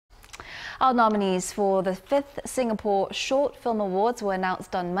Our nominees for the 5th Singapore Short Film Awards were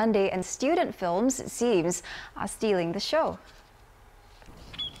announced on Monday, and student films, it seems, are stealing the show.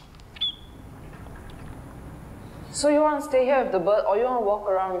 So you want to stay here with the bird, or you want to walk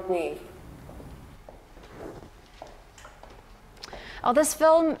around with me? Oh, this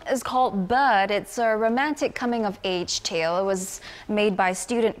film is called Bird. It's a romantic coming-of-age tale. It was made by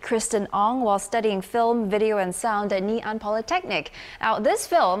student Kristen Ong while studying film, video and sound at Ngee Ann Polytechnic. Now, this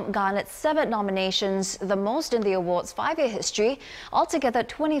film garnered 7 nominations, the most in the award's 5-year history. Altogether,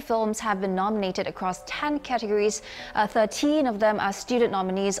 20 films have been nominated across 10 categories. 13 of them are student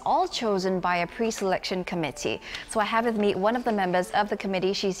nominees, all chosen by a pre-selection committee. So I have with me one of the members of the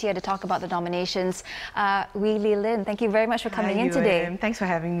committee. She's here to talk about the nominations. Wee Li Lin, thank you very much for coming in today. Thanks for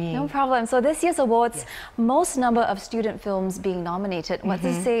having me. No problem. So this year's awards, most number of student films being nominated. What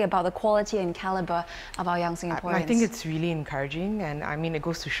does it say about the quality and caliber of our young Singaporeans? I think it's really encouraging, and I mean, it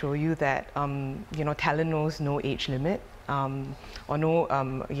goes to show you that talent knows no age limit. There are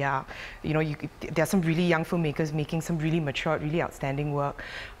some really young filmmakers making some really mature, really outstanding work.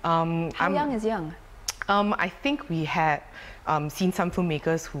 How young is young? I think we had seen some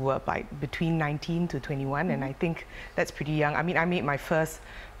filmmakers who were between 19 to 21, and I think that's pretty young. I mean, I made my first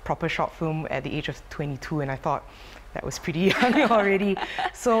proper short film at the age of 22, and I thought that was pretty young already.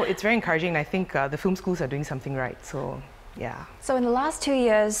 So it's very encouraging, and I think the film schools are doing something right. So. Yeah. So in the last 2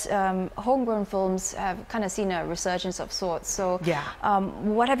 years, homegrown films have kind of seen a resurgence of sorts. So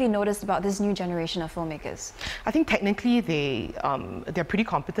what have you noticed about this new generation of filmmakers? I think technically they're pretty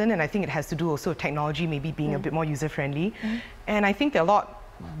competent, and I think it has to do also with technology maybe being a bit more user-friendly. And I think they're a lot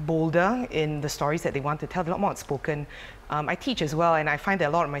bolder in the stories that they want to tell. They're a lot more outspoken. I teach as well, and I find that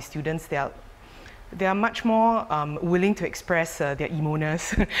a lot of my students, they are much more willing to express their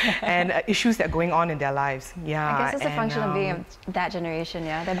emo-ness and issues that are going on in their lives. Yeah, I guess it's a function of being of that generation.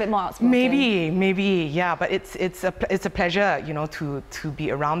 Yeah, they're a bit more outspoken. Maybe, yeah. But it's a pleasure, to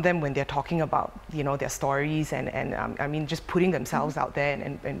be around them when they're talking about their stories and I mean, just putting themselves out there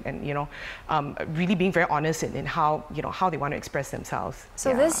and really being very honest in how how they want to express themselves.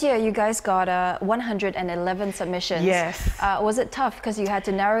 So this year you guys got 111 submissions. Yes. Was it tough because you had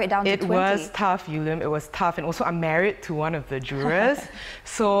to narrow it down to 20? It was tough. It was tough, and also I'm married to one of the jurors,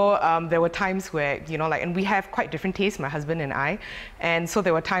 so there were times where and we have quite different tastes, my husband and I, and so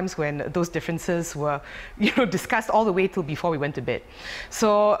there were times when those differences were discussed all the way till before we went to bed.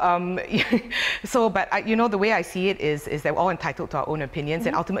 So but the way I see it is that we're all entitled to our own opinions,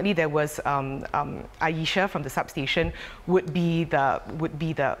 and ultimately there was Aisha from the substation would be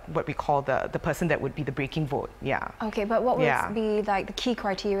what we call the person that would be the breaking vote. Yeah. Okay, but what would be like the key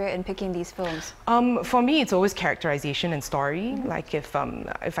criteria in picking these films? For me, it's always characterization and story. Like if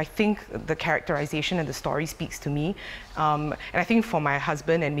I think the characterization and the story speaks to me, and I think for my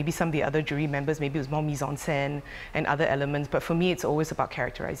husband and maybe some of the other jury members, maybe it was more mise-en-scène and other elements. But for me, it's always about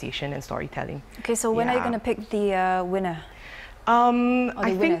characterization and storytelling. Okay, so when are you going to pick the winner?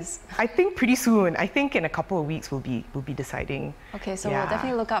 I think pretty soon. I think in a couple of weeks we'll be deciding. Okay, so we'll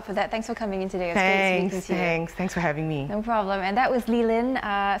definitely look out for that. Thanks for coming in today. It was great speaking to you. Thanks for having me. No problem. And that was Li Lin.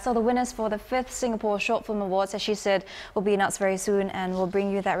 So the winners for the 5th Singapore Short Film Awards, as she said, will be announced very soon, and we'll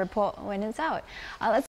bring you that report when it's out. Let's